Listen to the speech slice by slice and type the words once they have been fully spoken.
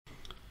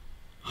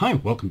Hi,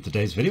 welcome to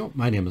today's video.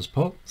 My name is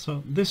Paul.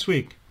 So this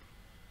week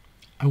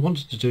I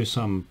wanted to do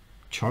some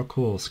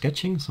charcoal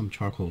sketching, some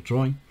charcoal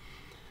drawing.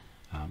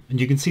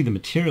 And you can see the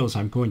materials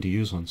I'm going to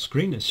use on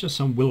screen. It's just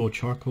some willow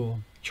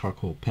charcoal,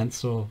 charcoal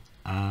pencil,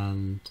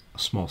 and a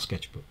small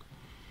sketchbook.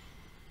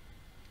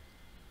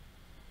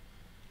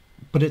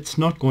 But it's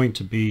not going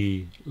to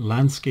be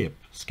landscape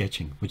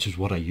sketching, which is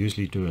what I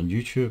usually do on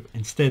YouTube.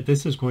 Instead,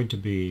 this is going to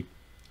be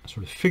a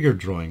sort of figure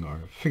drawing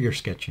or figure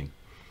sketching,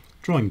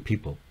 drawing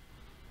people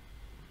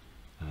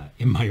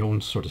in my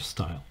own sort of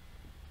style.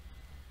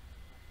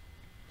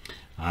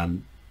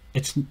 And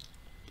it's,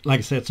 like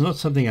I said, it's not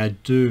something I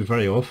do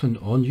very often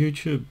on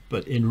YouTube,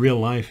 but in real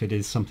life it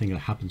is something that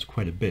happens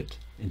quite a bit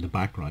in the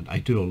background. I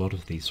do a lot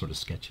of these sort of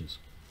sketches.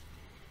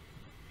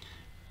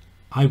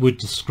 I would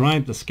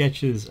describe the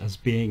sketches as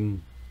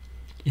being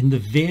in the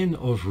vein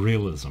of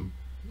realism.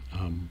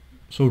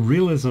 So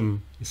realism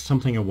is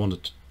something I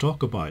wanted to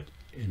talk about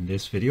in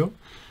this video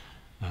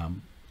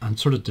and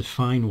sort of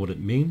define what it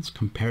means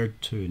compared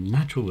to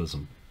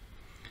naturalism.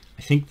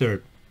 I think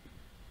there's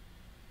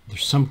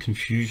some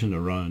confusion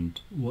around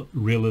what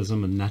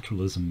realism and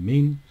naturalism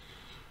mean,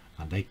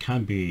 and they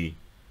can be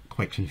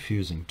quite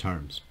confusing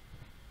terms.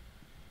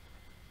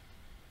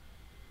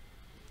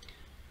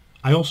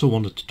 I also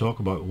wanted to talk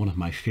about one of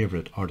my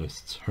favorite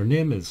artists. Her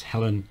name is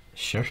Helene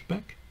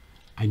Schjerfbeck.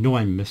 I know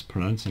I'm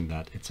mispronouncing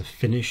that. It's a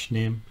Finnish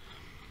name,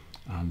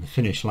 and the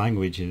Finnish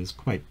language is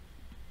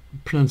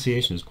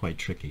pronunciation is quite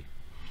tricky.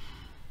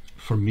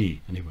 For me,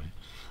 anyway.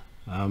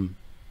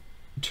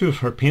 Two of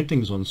her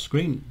paintings on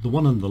screen. The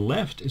one on the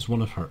left is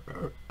one of her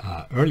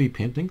early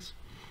paintings,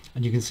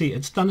 and you can see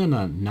it's done in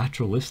a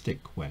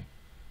naturalistic way.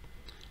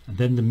 And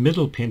then the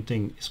middle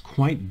painting is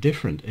quite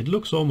different. It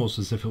looks almost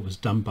as if it was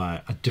done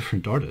by a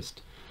different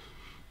artist,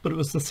 but it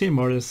was the same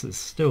artist. It's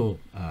still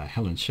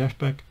Helene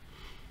Schjerfbeck.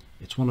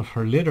 It's one of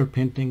her later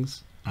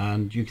paintings,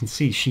 and you can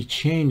see she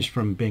changed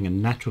from being a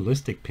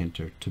naturalistic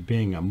painter to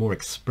being a more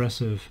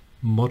expressive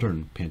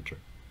modern painter.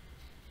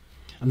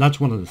 And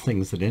that's one of the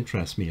things that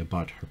interests me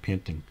about her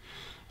painting.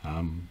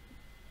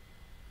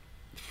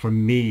 For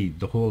me,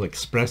 the whole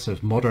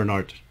expressive modern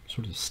art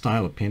sort of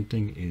style of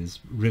painting is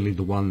really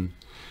the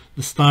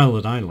style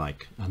that I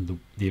like,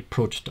 and the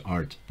approach to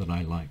art that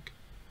I like.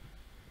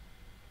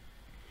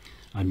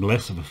 I'm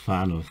less of a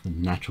fan of the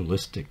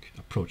naturalistic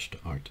approach to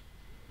art.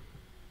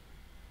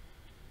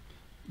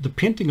 The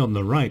painting on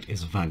the right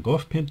is a Van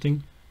Gogh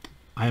painting.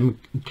 I'm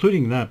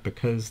including that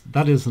because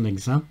that is an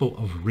example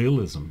of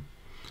realism.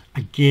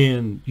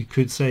 Again, you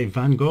could say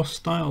Van Gogh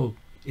style,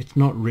 it's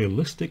not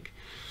realistic,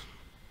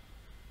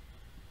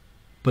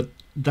 but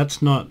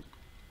that's not.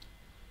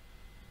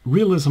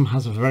 Realism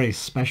has a very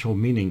special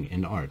meaning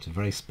in art, a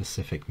very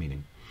specific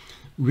meaning.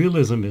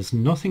 Realism is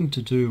nothing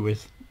to do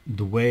with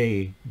the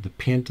way the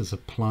paint is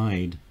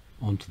applied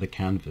onto the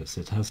canvas.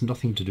 It has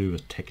nothing to do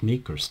with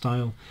technique or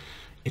style.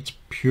 It's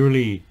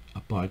purely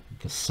about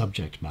the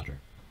subject matter.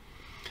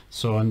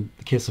 So in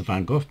the case of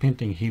Van Gogh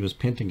painting, he was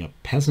painting a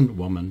peasant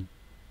woman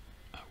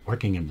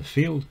working in the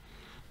field.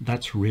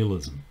 That's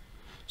realism.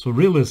 So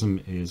realism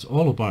is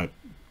all about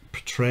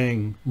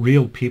portraying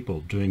real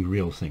people doing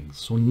real things.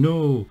 So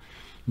no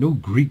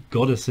Greek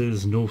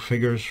goddesses, no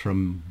figures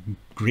from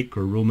Greek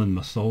or Roman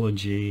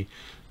mythology,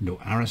 no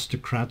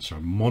aristocrats or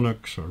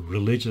monarchs or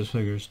religious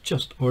figures,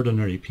 just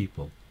ordinary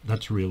people.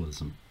 That's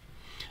realism.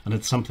 And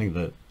it's something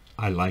that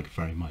I like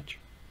very much.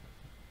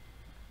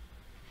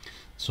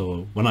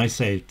 So when I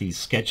say these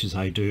sketches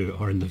I do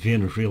are in the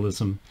vein of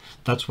realism,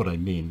 that's what I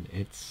mean.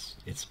 It's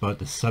about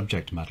the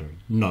subject matter,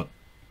 not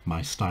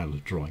my style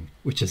of drawing,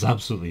 which is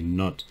absolutely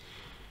not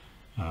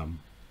a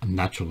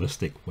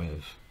naturalistic way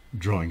of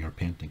drawing or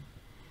painting.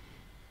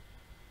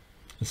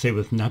 I say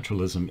with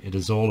naturalism, it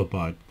is all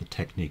about the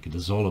technique. It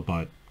is all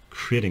about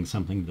creating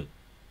something that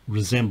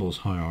resembles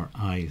how our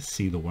eyes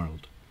see the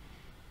world.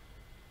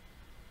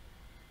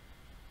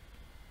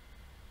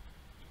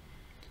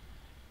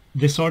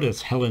 This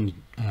artist, Helene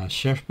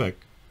Schjerfbeck,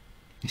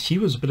 she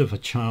was a bit of a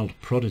child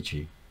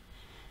prodigy.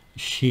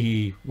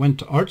 She went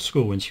to art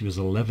school when she was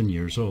 11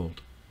 years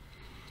old.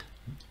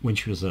 When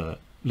she was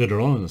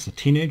later on as a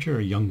teenager,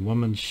 a young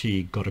woman,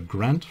 she got a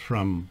grant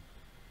from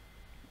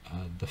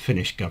the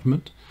Finnish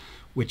government,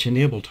 which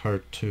enabled her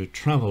to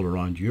travel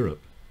around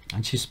Europe.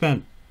 And she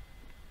spent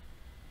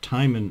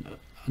time in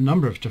a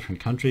number of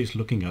different countries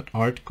looking at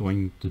art,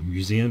 going to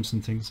museums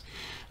and things.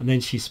 And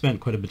then she spent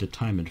quite a bit of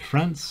time in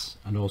France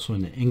and also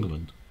in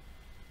England.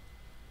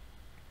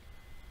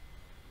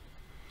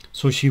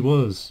 So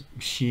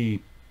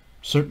she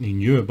certainly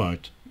knew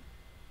about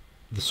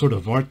the sort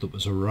of art that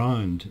was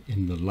around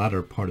in the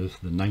latter part of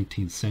the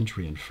 19th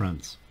century in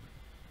France.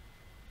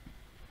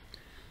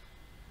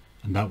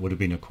 And that would have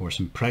been, of course,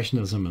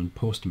 Impressionism and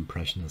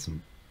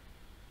Post-Impressionism.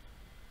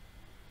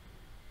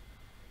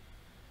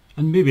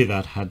 And maybe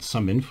that had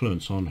some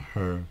influence on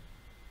her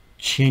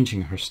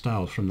changing her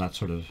style from that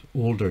sort of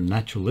older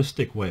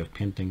naturalistic way of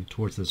painting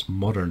towards this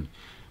modern,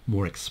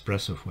 more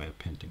expressive way of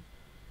painting.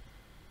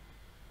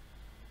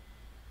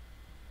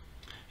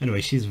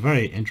 Anyway, she's a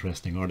very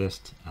interesting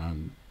artist,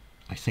 and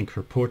I think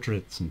her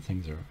portraits and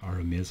things are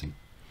amazing.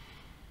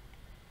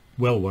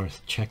 Well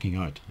worth checking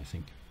out, I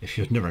think, if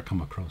you've never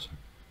come across her.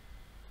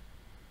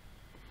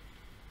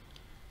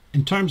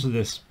 In terms of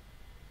this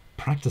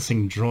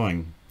practicing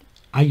drawing,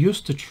 I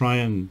used to try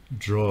and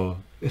draw,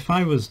 if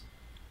I was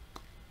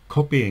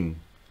copying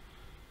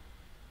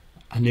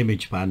an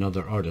image by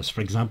another artist,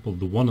 for example,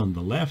 the one on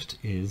the left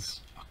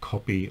is a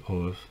copy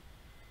of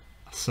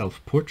a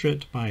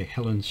self-portrait by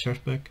Helene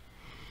Schjerfbeck.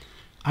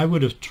 I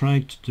would have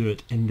tried to do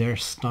it in their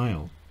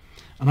style,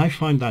 and I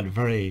find that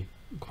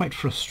quite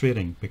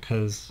frustrating,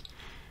 because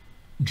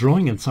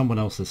drawing in someone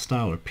else's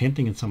style or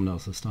painting in someone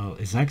else's style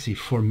is actually,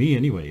 for me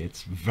anyway,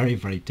 it's very,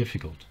 very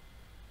difficult.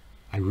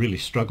 I really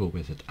struggle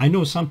with it. I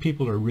know some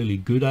people are really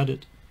good at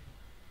it,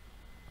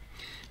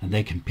 and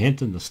they can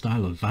paint in the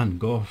style of Van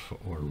Gogh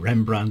or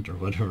Rembrandt or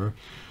whatever,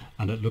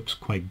 and it looks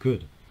quite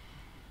good.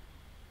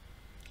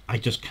 I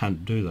just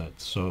can't do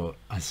that. So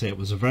I say it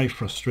was a very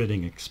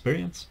frustrating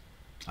experience,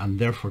 and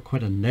therefore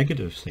quite a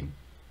negative thing.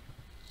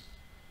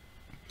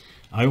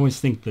 I always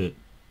think that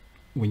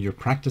when you're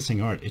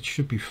practicing art, it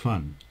should be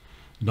fun,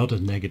 not a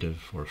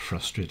negative or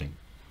frustrating.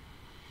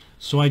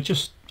 So I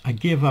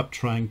gave up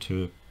trying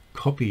to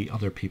copy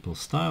other people's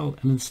style,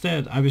 and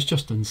instead I was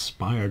just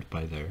inspired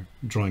by their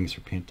drawings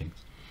or paintings,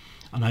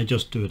 and I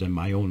just do it in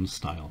my own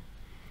style.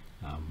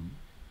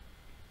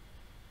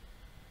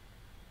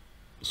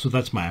 So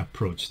that's my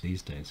approach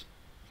these days.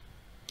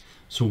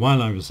 So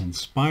while I was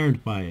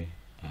inspired by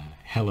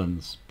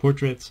Helene's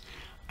portraits,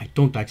 I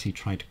don't actually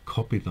try to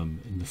copy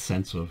them in the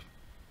sense of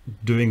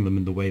doing them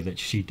in the way that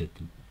she did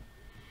them,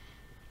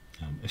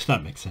 if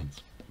that makes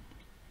sense.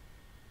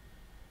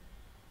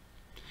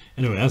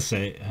 Anyway, as I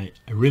say,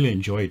 I really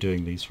enjoy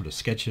doing these sort of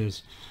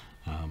sketches.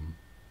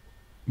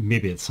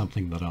 Maybe it's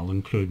something that I'll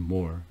include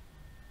more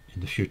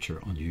in the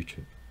future on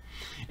YouTube.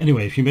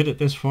 Anyway, if you made it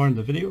this far in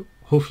the video,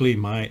 hopefully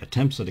my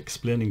attempts at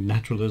explaining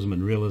naturalism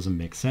and realism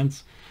make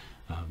sense.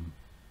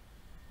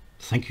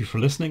 Thank you for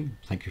listening,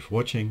 thank you for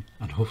watching,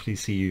 and hopefully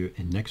see you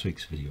in next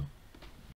week's video.